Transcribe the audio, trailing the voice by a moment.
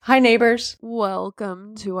Hi, neighbors.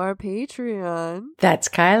 Welcome to our Patreon. That's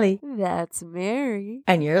Kylie. That's Mary.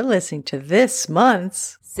 And you're listening to this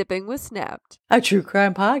month's Sipping with Snapped, a true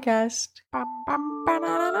crime podcast.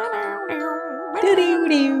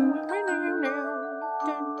 Doo-doo-doo.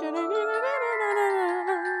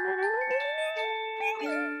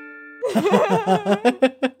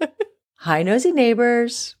 Hi, nosy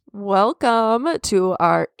neighbors. Welcome to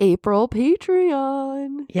our April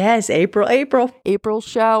Patreon. Yes, April. April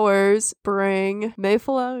showers bring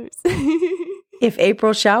Mayflowers. If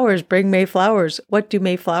April showers bring May flowers, what do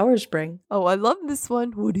May flowers bring? Oh, I love this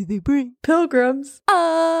one. What do they bring? Pilgrims.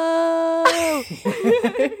 Oh!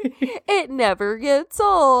 It never gets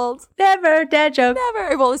old. Never, dad joke.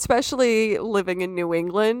 Never. Well, especially living in New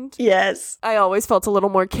England. Yes. I always felt a little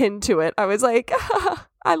more kin to it. I was like,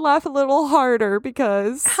 I laugh a little harder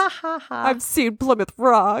because I've seen Plymouth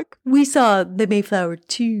Rock. We saw the Mayflower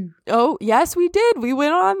too. Oh, yes, we did. We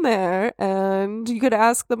went on there and you could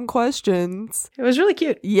ask them questions. It was really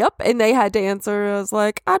cute. Yep. And they had to answer. I was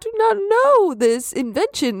like, I do not know this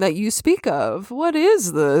invention that you speak of. What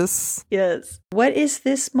is this? Yes. What is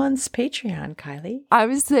this month's Patreon, Kylie? I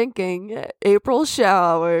was thinking April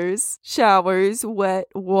showers, wet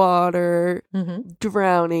water,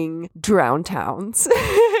 drowning, drown towns.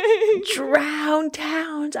 Drown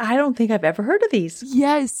towns. I don't think I've ever heard of these.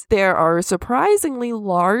 Yes, there are a surprisingly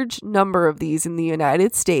large number of these in the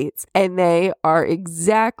United States, and they are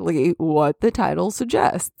exactly what the title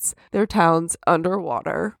suggests. They're towns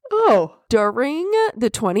underwater. Oh. During the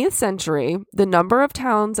 20th century, the number of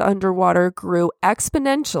towns underwater grew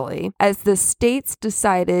exponentially as the states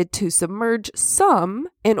decided to submerge some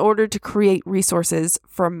in order to create resources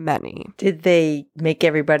for many. Did they make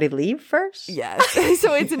everybody leave first? Yes.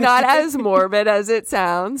 So it's not as morbid as it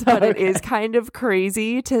sounds, but it is kind of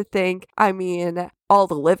crazy to think, all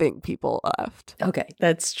the living people left. Okay,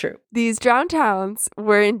 that's true. These drowned towns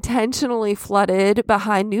were intentionally flooded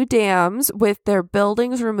behind new dams with their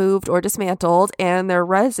buildings removed or dismantled and their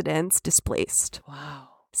residents displaced. Wow.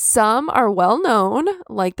 Some are well known,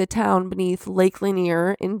 like the town beneath Lake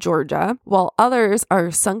Lanier in Georgia, while others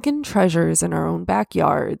are sunken treasures in our own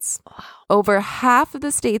backyards. Wow. Over half of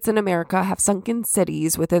the states in America have sunken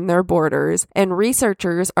cities within their borders, and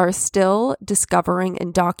researchers are still discovering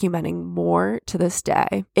and documenting more to this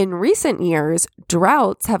day. In recent years,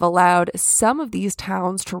 droughts have allowed some of these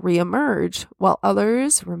towns to reemerge, while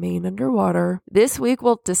others remain underwater. This week,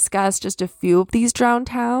 we'll discuss just a few of these drowned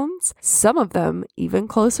towns, some of them even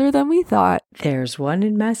closer than we thought. There's one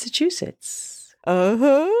in Massachusetts.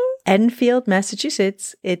 Uh-huh. Enfield,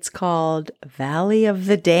 Massachusetts. It's called Valley of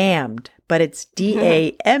the Damned, but it's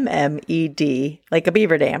D-A-M-M-E-D, like a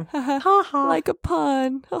beaver dam. Like a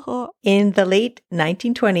pun. In the late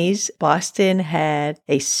 1920s, Boston had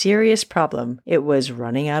a serious problem. It was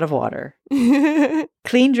running out of water.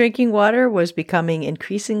 Clean drinking water was becoming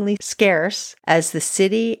increasingly scarce as the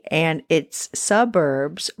city and its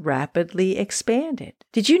suburbs rapidly expanded.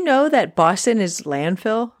 Did you know that Boston is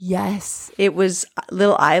landfill? Yes. It was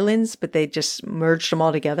little islands, but they just merged them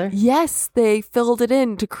all together? Yes, they filled it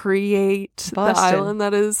in to create Boston. The island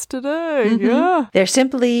that is today. Yeah. There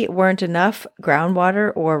simply weren't enough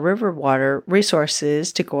groundwater or river water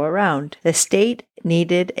resources to go around. The state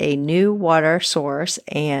needed a new water source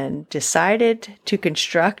and decided to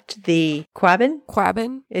construct the Quabbin?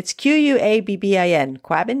 It's Quabbin,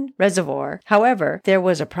 Quabbin Reservoir. However, there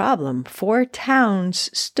was a problem. 4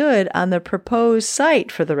 towns stood on the proposed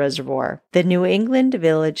site for the reservoir. The New England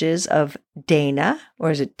villages of Dana,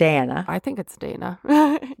 or is it Dana? I think it's Dana.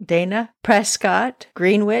 Dana, Prescott,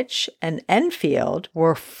 Greenwich, and Enfield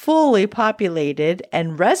were fully populated,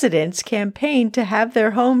 and residents campaigned to have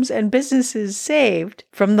their homes and businesses saved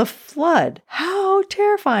from the flood. How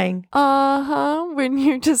terrifying. When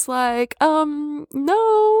you're just like,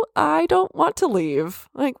 no, I don't want to leave.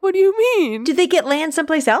 Like, what do you mean? Did they get land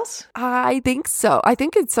someplace else? I think so. I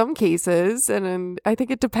think in some cases, and I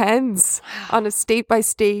think it depends on a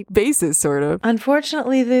state-by-state basis, sort of.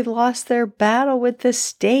 Unfortunately, they lost their battle with the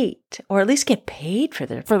state, or at least get paid for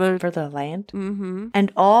the land. Mm-hmm.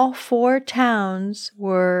 And all 4 towns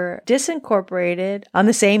were disincorporated on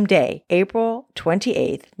the same day, April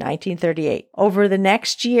 28th, 1938. Over the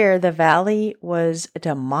next year, the valley was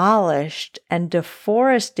demolished and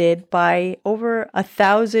deforested by over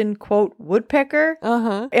 1,000, quote, woodpecker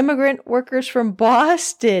immigrant workers from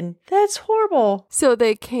Boston. That's horrible. So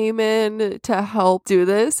they came in to help do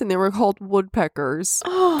this, and they were called woodpeckers.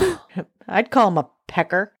 Oh, I'd call them a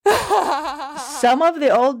pecker. Some of the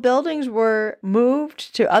old buildings were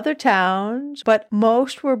moved to other towns, but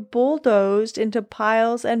most were bulldozed into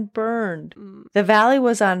piles and burned. The valley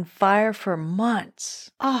was on fire for months.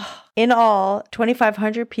 In all,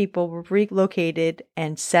 2,500 people were relocated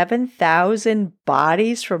and 7,000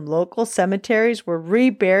 bodies from local cemeteries were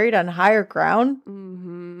reburied on higher ground.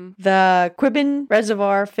 The Quibbin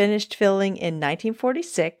Reservoir finished filling in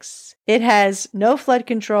 1946. It has no flood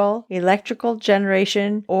control, electrical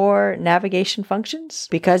generation, or navigation functions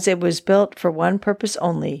because it was built for one purpose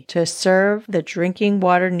only, to serve the drinking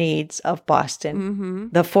water needs of Boston.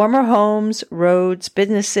 The former homes, roads,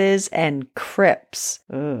 businesses, and crypts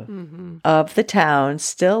of the town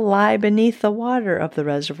still lie beneath the water of the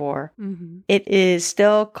reservoir. It is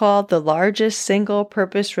still called the largest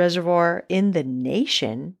single-purpose reservoir in the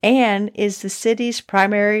nation and is the city's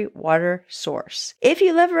primary water source. If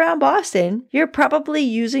you live around Boston, you're probably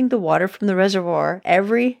using the water from the reservoir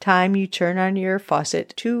every time you turn on your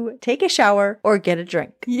faucet to take a shower or get a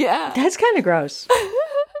drink. Yeah. That's kind of gross.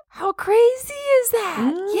 How crazy is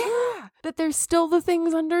that? Yeah. That there's still the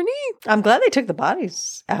things underneath. I'm glad they took the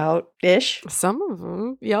bodies out-ish. Some of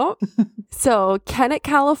them, yep. So, Kennett,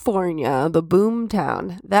 California, the boom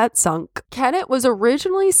town, that sunk. Kennett was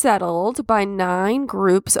originally settled by 9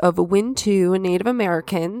 groups of Wintu Native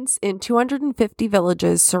Americans in 250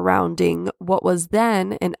 villages surrounding what was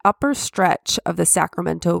then an upper stretch of the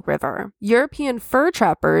Sacramento River. European fur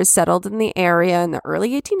trappers settled in the area in the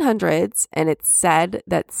early 1800s, and it's said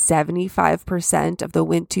that 75% of the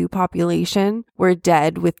Wintu population were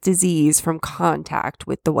dead with disease from contact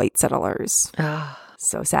with the white settlers.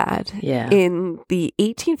 So sad. Yeah. In the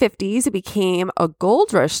 1850s, it became a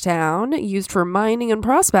gold rush town used for mining and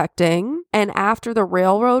prospecting. And after the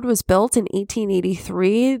railroad was built in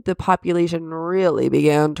 1883, the population really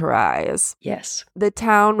began to rise. Yes. The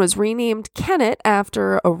town was renamed Kennett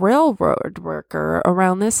after a railroad worker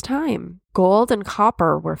around this time. Gold and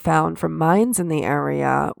copper were found from mines in the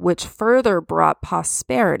area, which further brought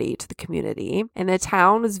prosperity to the community, and the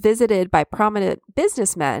town was visited by prominent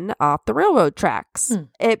businessmen off the railroad tracks.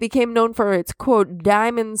 It became known for its, quote,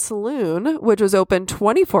 Diamond Saloon, which was open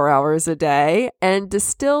 24 hours a day, and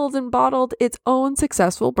distilled and bottled its own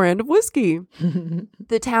successful brand of whiskey.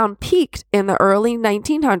 The town peaked in the early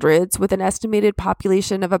 1900s with an estimated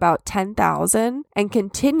population of about 10,000 and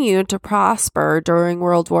continued to prosper during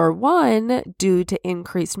World War I due to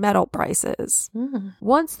increased metal prices.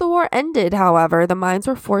 Once the war ended, however, the mines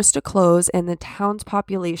were forced to close and the town's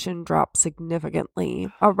population dropped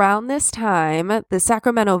significantly. Around this time, the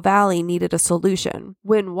Sacramento Valley needed a solution.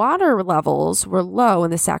 When water levels were low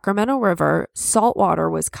in the Sacramento River, salt water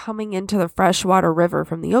was coming into the freshwater river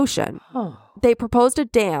from the ocean. They proposed a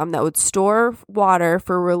dam that would store water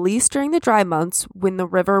for release during the dry months when the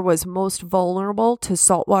river was most vulnerable to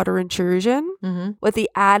saltwater intrusion, with the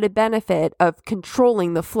added benefit of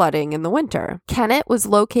controlling the flooding in the winter. Kennett was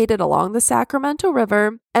located along the Sacramento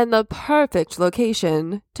River and the perfect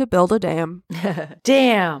location to build a dam.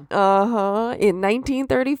 Damn. In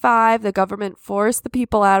 1935, the government forced the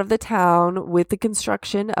people out of the town with the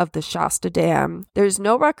construction of the Shasta Dam. There's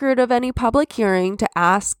no record of any public hearing to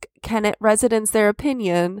ask Kennett residents their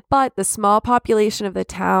opinion, but the small population of the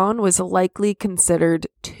town was likely considered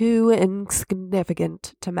too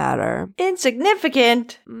insignificant to matter.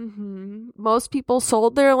 Insignificant? Most people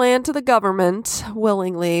sold their land to the government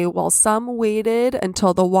willingly, while some waited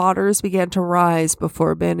until the waters began to rise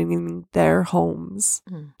before abandoning their homes.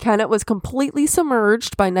 Kennett was completely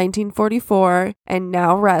submerged by 1944 and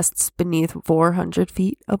now rests beneath 400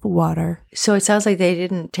 feet of water. So it sounds like they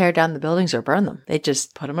didn't tear down the buildings or burn them. They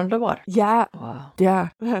just put them underwater. Yeah. Wow. Yeah.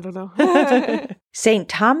 I don't know. St.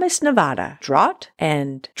 Thomas, Nevada. Drought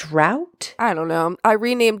and drought? I don't know. I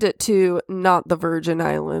renamed it to not the Virgin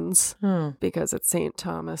Islands because it's St.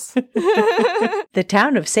 Thomas. The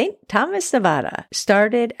town of St. Thomas, Nevada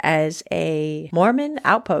started as a Mormon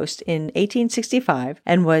outpost in 1865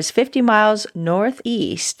 and was 50 miles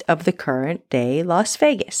northeast of the current day Las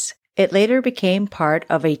Vegas. It later became part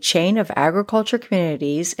of a chain of agriculture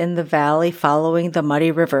communities in the valley following the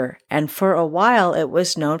Muddy River, and for a while it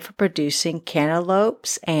was known for producing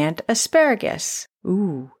cantaloupes and asparagus.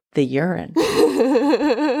 Ooh, the urine.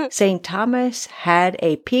 St. Thomas had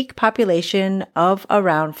a peak population of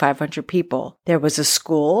around 500 people. There was a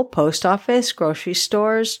school, post office, grocery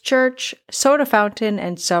stores, church, soda fountain,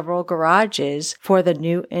 and several garages for the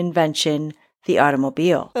new invention, the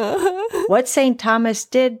automobile. What St. Thomas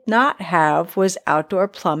did not have was outdoor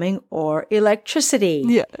plumbing or electricity.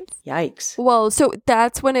 Yes. Yikes. Well, so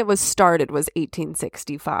that's when it was started, was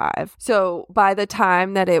 1865. So by the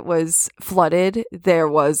time that it was flooded, there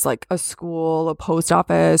was like a school, a post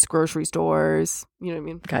office, grocery stores. You know what I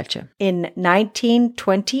mean? Gotcha. In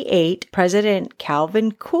 1928, President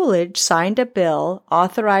Calvin Coolidge signed a bill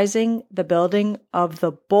authorizing the building of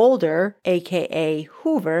the Boulder, aka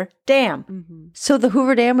Hoover, Dam. Mm-hmm. So the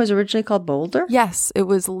Hoover Dam was originally called Boulder? Yes, it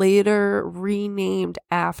was later renamed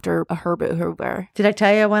after Herbert Hoover. Did I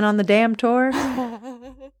tell you I went on the dam tour?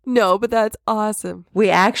 No, but that's awesome. We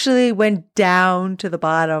actually went down to the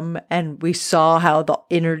bottom and we saw how the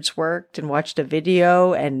innards worked and watched a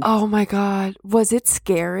video. And Oh my God. Was it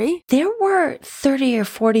scary? there were 30 or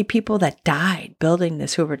 40 people that died building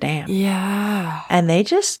this Hoover Dam. Yeah. And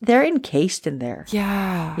they're encased in there.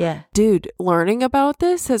 Yeah. Yeah. Dude, learning about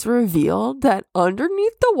this has revealed that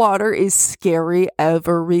underneath the water is scary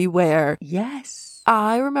everywhere. Yes.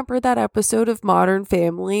 I remember that episode of Modern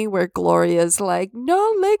Family where Gloria's like,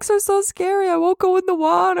 no, lakes are so scary. I won't go in the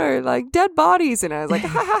water. Like dead bodies. And I was like,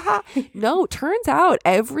 ha ha ha. No, turns out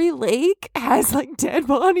every lake has like dead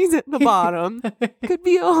bodies at the bottom. Could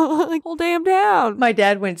be a whole damn town. My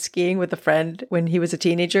dad went skiing with a friend when he was a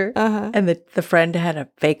teenager. And the friend had a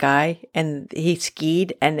fake eye and he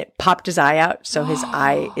skied and it popped his eye out. So his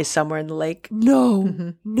eye is somewhere in the lake.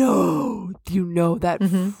 No, no. You know that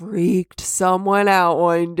freaked someone out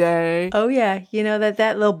one day. Oh, yeah. You know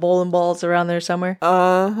that little bowling ball's around there somewhere?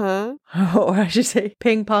 Uh-huh. Or I should say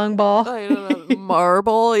ping pong ball. I don't know.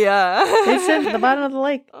 Marble, yeah. It's at the bottom of the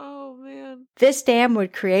lake. Oh, man. This dam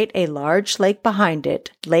would create a large lake behind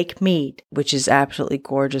it, Lake Mead, which is absolutely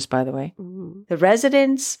gorgeous, by the way. Ooh. The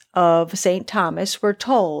residents of St. Thomas were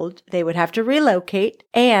told they would have to relocate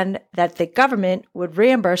and that the government would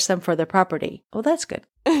reimburse them for their property. Well, that's good.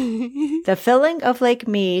 The filling of Lake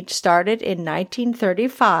Mead started in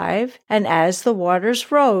 1935, and as the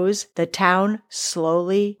waters rose, the town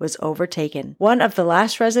slowly was overtaken. One of the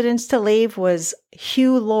last residents to leave was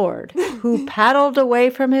Hugh Lord, who paddled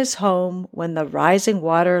away from his home when the rising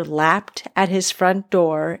water lapped at his front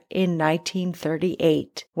door in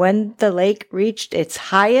 1938. When the lake reached its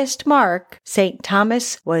highest mark, St.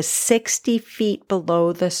 Thomas was 60 feet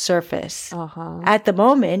below the surface. At the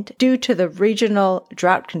moment, due to the regional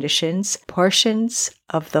drought conditions, portions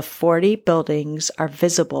of the 40 buildings are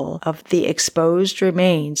visible of the exposed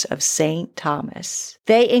remains of St. Thomas.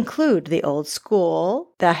 They include the old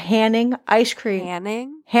school, the Hanning ice cream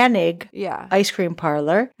Hannig Yeah. ice cream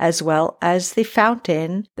parlor, as well as the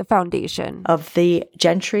fountain The foundation. of the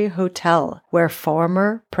Gentry Hotel, where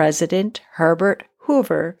former President Herbert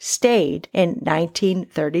Hoover stayed in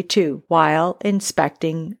 1932 while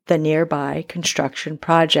inspecting the nearby construction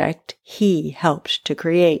project he helped to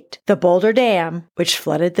create. The Boulder Dam, which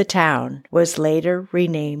flooded the town, was later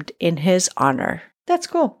renamed in his honor. That's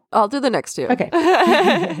cool. I'll do the next two. Okay.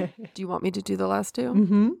 Do you want me to do the last two?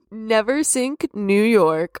 Mm-hmm. Never Sink, New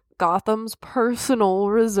York, Gotham's personal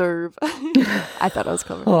reserve. I thought I was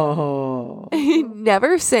clever. Oh.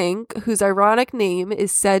 Never Sink, whose ironic name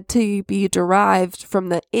is said to be derived from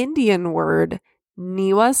the Indian word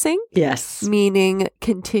Niwasink, Yes. meaning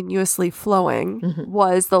continuously flowing,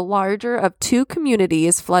 was the larger of two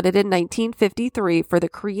communities flooded in 1953 for the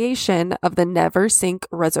creation of the Never Sink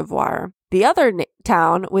Reservoir. The other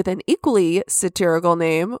town with an equally satirical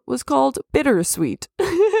name was called Bittersweet.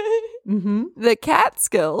 The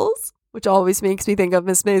Catskills, which always makes me think of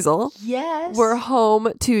Miss Maisel, Yes. were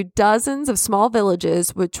home to dozens of small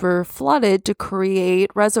villages which were flooded to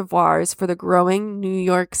create reservoirs for the growing New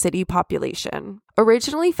York City population.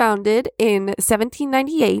 Originally founded in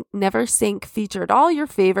 1798, Never Sink featured all your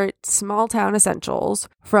favorite small town essentials,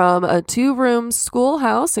 from a 2-room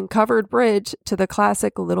schoolhouse and covered bridge to the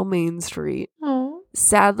classic Little Main Street. Oh.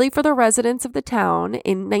 Sadly for the residents of the town,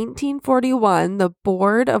 in 1941, the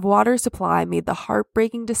Board of Water Supply made the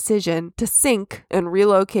heartbreaking decision to sink and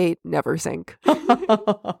relocate Never Sink.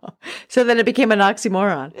 So then it became an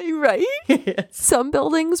oxymoron. Right? Yes. Some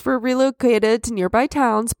buildings were relocated to nearby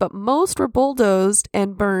towns, but most were bulldozed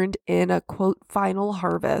and burned in a, quote, final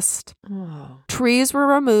harvest. Oh. Trees were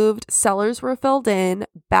removed, cellars were filled in,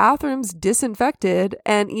 bathrooms disinfected,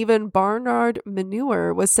 and even barnyard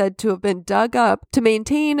manure was said to have been dug up to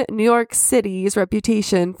maintain New York City's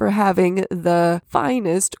reputation for having the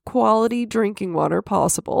finest quality drinking water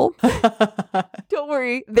possible. Don't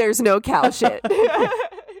worry, there's no cow shit.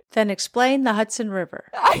 Then explain the Hudson River.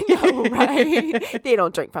 I know, right? They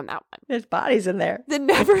don't drink from that one. There's bodies in there. The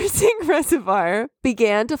Neversink Reservoir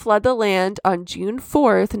began to flood the land on June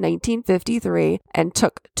 4th, 1953, and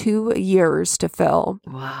took 2 years to fill.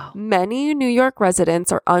 Wow. Many New York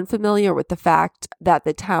residents are unfamiliar with the fact that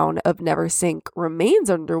the town of Neversink remains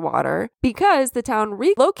underwater because the town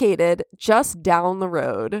relocated just down the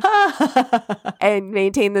road and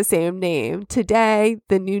maintained the same name. Today,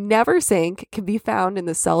 the new Neversink can be found in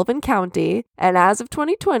the Sullivan County, and as of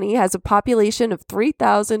 2020 has a population of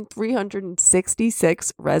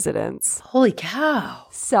 3,366 residents. Holy cow.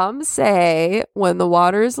 Some say when the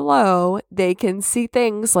water is low, they can see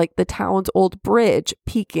things like the town's old bridge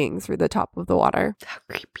peeking through the top of the water. How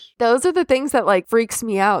creepy. Those are the things that like freaks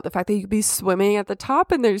me out. The fact that you could be swimming at the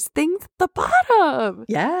top and there's things at the bottom.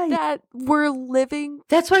 Yeah. That we're living.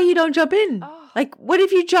 That's why you don't jump in. Oh. Like, what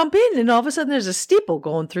if you jump in and all of a sudden there's a steeple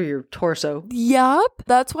going through your torso? Yup.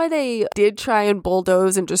 That's why they did try and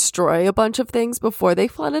bulldoze and destroy a bunch of things before they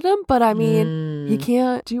flooded them. But I mean, you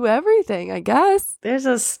can't do everything, I guess. There's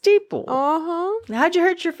a steeple. Uh-huh. How'd you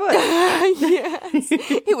hurt your foot? Yes.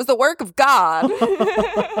 It was the work of God.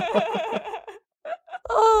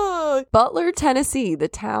 Oh, Butler, Tennessee, the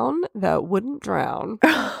town that wouldn't drown.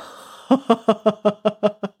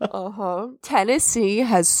 Tennessee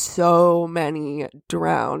has so many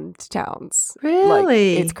drowned towns.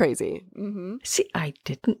 Really? Like, it's crazy. Mm-hmm. See, I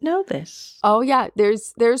didn't know this. Oh yeah,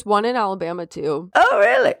 there's one in Alabama too. Oh,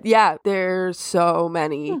 really? Yeah, there's so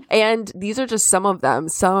many. And these are just some of them.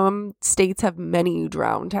 Some states have many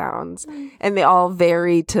drowned towns, and they all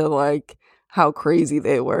vary to like how crazy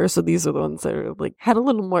they were. So these are the ones that are, like, had a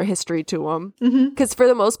little more history to them. Because for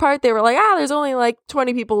the most part, they were like, there's only like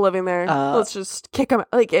 20 people living there. Let's just kick them.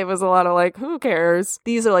 Like, it was a lot of like, who cares?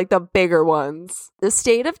 These are like the bigger ones. The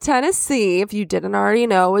state of Tennessee, if you didn't already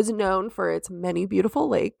know, is known for its many beautiful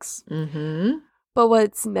lakes. But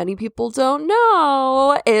what many people don't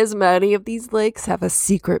know is many of these lakes have a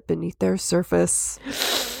secret beneath their surface.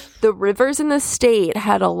 The rivers in the state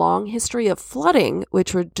had a long history of flooding,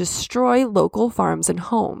 which would destroy local farms and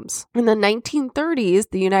homes. In the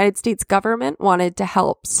 1930s, the United States government wanted to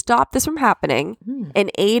help stop this from happening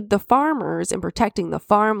and aid the farmers in protecting the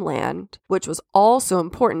farmland, which was also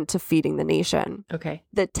important to feeding the nation. Okay.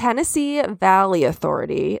 The Tennessee Valley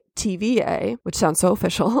Authority, TVA, which sounds so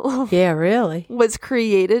official. Yeah, really? Was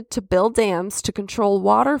created to build dams to control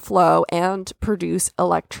water flow and produce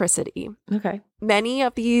electricity. Okay. Many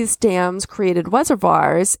of these dams created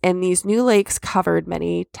reservoirs, and these new lakes covered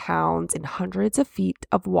many towns in hundreds of feet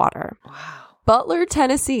of water. Wow. Butler,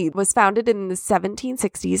 Tennessee was founded in the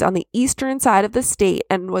 1760s on the eastern side of the state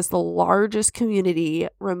and was the largest community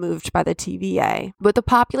removed by the TVA. With a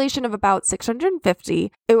population of about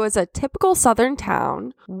 650, it was a typical southern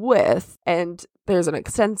town with, and there's an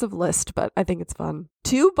extensive list, but I think it's fun,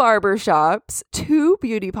 2 barber shops, 2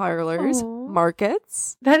 beauty parlors,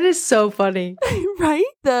 markets. That is so funny. Right?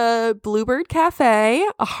 The Bluebird Cafe,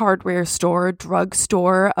 a hardware store, a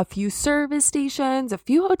drugstore, a few service stations, a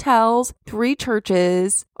few hotels, 3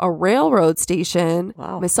 churches, a railroad station,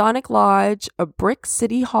 Masonic Lodge, a brick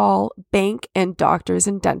city hall, bank, and doctor's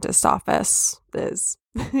and dentist office. There's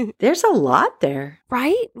a lot there.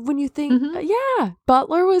 Right? When you think, yeah.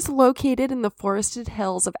 Butler was located in the forested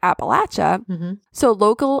hills of Appalachia. So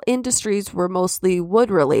local industries were mostly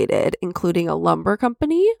wood related, including a lumber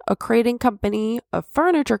company, a crating company, a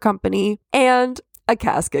furniture company, and a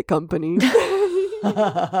casket company.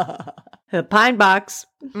 The pine box.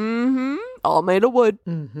 All made of wood.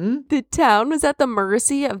 The town was at the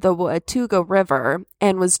mercy of the Watauga River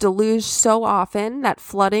and was deluged so often that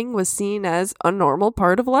flooding was seen as a normal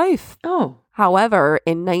part of life. However,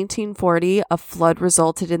 in 1940, a flood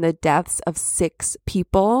resulted in the deaths of 6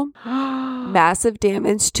 people, massive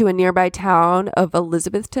damage to a nearby town of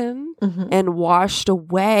Elizabethton, and washed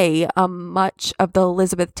away much of the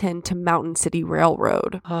Elizabethton to Mountain City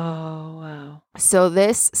Railroad. Oh, wow. So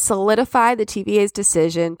this solidified the TVA's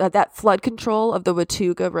decision that flood control of the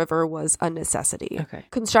Watauga River was a necessity. Okay.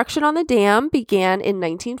 Construction on the dam began in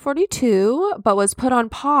 1942, but was put on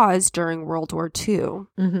pause during World War II.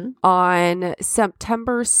 On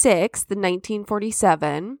September 6th,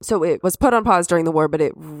 1947, so it was put on pause during the war, but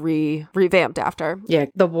it revamped after. Yeah,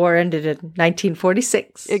 the war ended in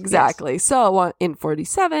 1946. Exactly. Yes. So in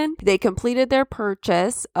 47, they completed their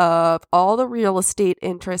purchase of all the real estate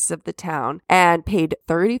interests of the town and paid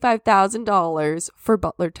 $35,000 for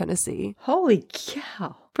Butler, Tennessee. Holy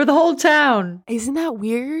cow. for the whole town. Isn't that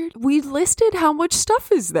weird? We listed how much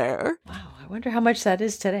stuff is there. Wow, I wonder how much that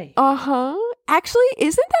is today. Uh-huh. Actually,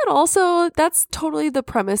 isn't that also, that's totally the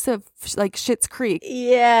premise of like Schitt's Creek.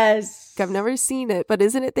 Yes. I've never seen it, but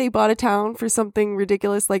isn't it they bought a town for something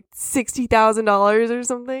ridiculous like $60,000 or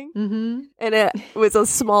something? Mm-hmm. And it was a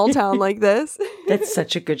small town like this. That's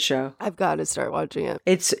such a good show. I've got to start watching it.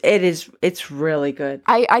 It's really good.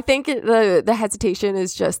 I think the hesitation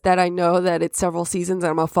is just that I know that it's several seasons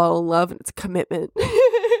and I'm going to fall in love and it's a commitment.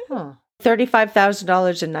 Huh. $35,000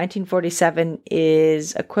 in 1947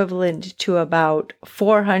 is equivalent to about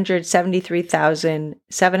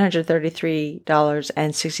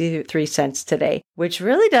 $473,733.63 today, which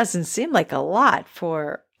really doesn't seem like a lot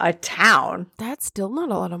for a town. That's still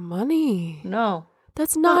not a lot of money. No.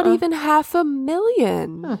 That's not even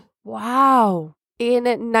 $500,000. Huh. Wow. In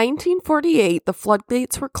 1948, the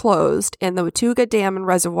floodgates were closed and the Watauga Dam and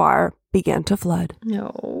Reservoir began to flood.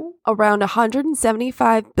 No. Around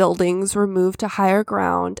 175 buildings were moved to higher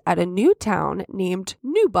ground at a new town named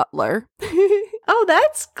New Butler. Oh,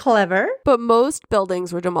 that's clever. But most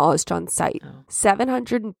buildings were demolished on site. Oh.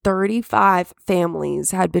 735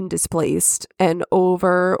 families had been displaced and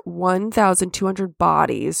over 1,200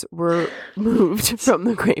 bodies were moved from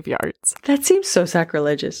the graveyards. That seems so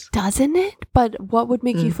sacrilegious. Doesn't it? But what would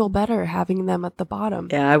make you feel better having them at the bottom?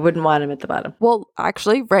 Yeah, I wouldn't want him at the bottom. Well,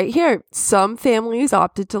 actually, right here, some families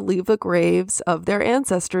opted to leave the graves of their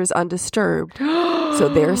ancestors undisturbed. So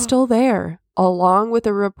they're still there, along with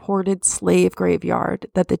a reported slave graveyard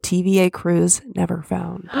that the TVA crews never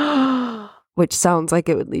found, which sounds like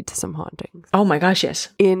it would lead to some hauntings. Oh my gosh, yes.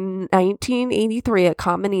 In 1983, a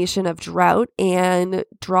combination of drought and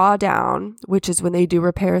drawdown, which is when they do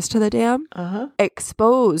repairs to the dam,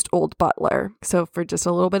 exposed Old Butler. So for just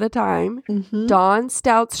a little bit of time, Don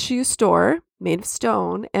Stout's shoe store, made of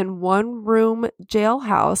stone, and one-room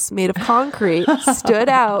jailhouse made of concrete stood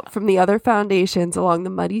out from the other foundations along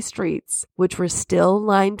the muddy streets, which were still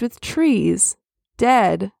lined with trees,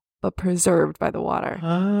 dead, but preserved by the water.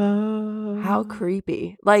 How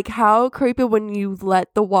creepy. Like, how creepy when you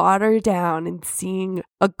let the water down and seeing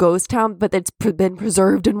a ghost town, but it's been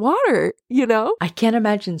preserved in water, you know? I can't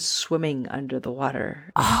imagine swimming under the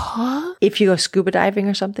water. Uh-huh. If you go scuba diving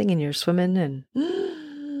or something and you're swimming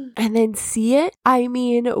and then see it. I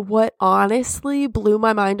mean, what honestly blew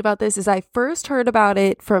my mind about this is I first heard about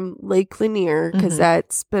it from Lake Lanier because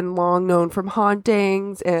that's been long known from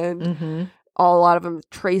hauntings and a lot of them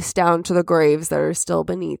traced down to the graves that are still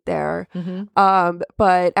beneath there.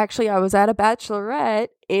 But actually, I was at a bachelorette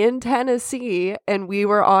in Tennessee and we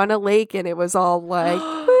were on a lake and it was all like,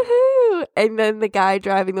 woohoo. And then the guy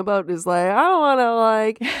driving the boat is like, I don't want to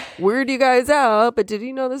like weird you guys out, but did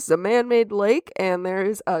you know this is a man-made lake and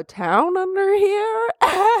there's a town under here?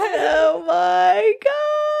 Oh my God.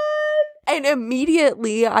 And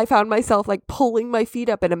immediately I found myself like pulling my feet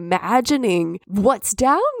up and imagining what's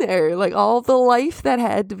down there, like all the life that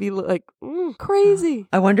had to be like crazy.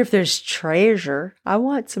 I wonder if there's treasure. I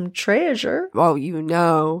want some treasure. Oh, you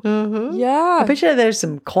know. Yeah. I bet you there's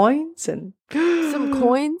some coins and some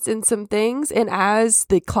coins and some things. And as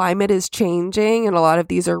the climate is changing and a lot of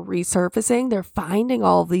these are resurfacing, they're finding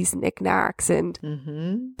all of these knickknacks. And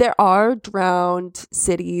there are drowned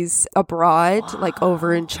cities abroad, like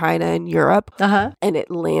over in China and Europe and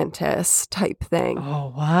Atlantis type thing.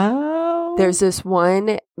 Oh, wow. There's this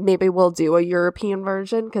one, maybe we'll do a European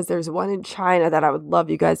version because there's one in China that I would love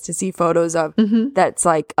you guys to see photos of that's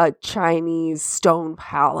like a Chinese stone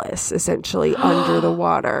palace essentially under the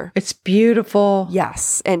water. It's beautiful.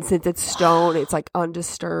 Yes. And since it's stone, it's like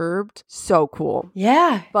undisturbed. So cool.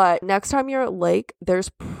 Yeah. But next time you're at lake, there's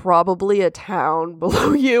probably a town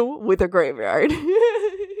below you with a graveyard.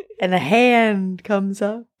 And a hand comes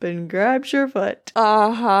up and grabs your foot.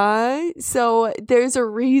 So there's a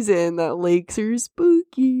reason that lakes are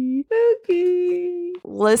spooky. Spooky.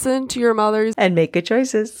 Listen to your mothers and make good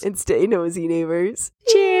choices. and stay nosy, neighbors.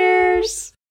 Cheers.